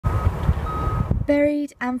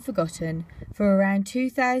Buried and forgotten for around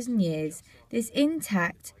 2,000 years, this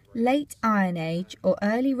intact late Iron Age or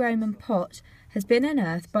early Roman pot has been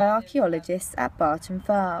unearthed by archaeologists at Barton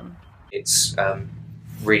Farm. It's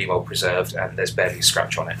really well preserved and there's barely a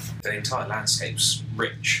scratch on it. The entire landscape's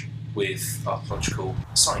rich with archaeological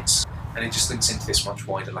sites, and it just links into this much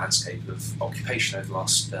wider landscape of occupation over the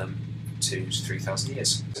last 2,000 to 3,000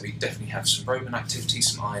 years. So we definitely have some Roman activity,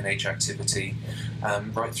 some Iron Age activity,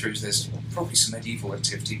 right through there's probably some medieval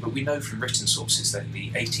activity, but we know from written sources that in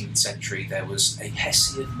the 18th century there was a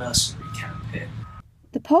Hessian mercenary camp here.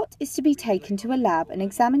 The pot is to be taken to a lab and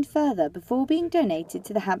examined further before being donated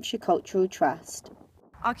to the Hampshire Cultural Trust.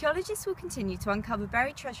 Archaeologists will continue to uncover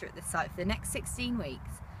buried treasure at this site for the next 16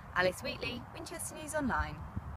 weeks. Alice Wheatley, Winchester News Online.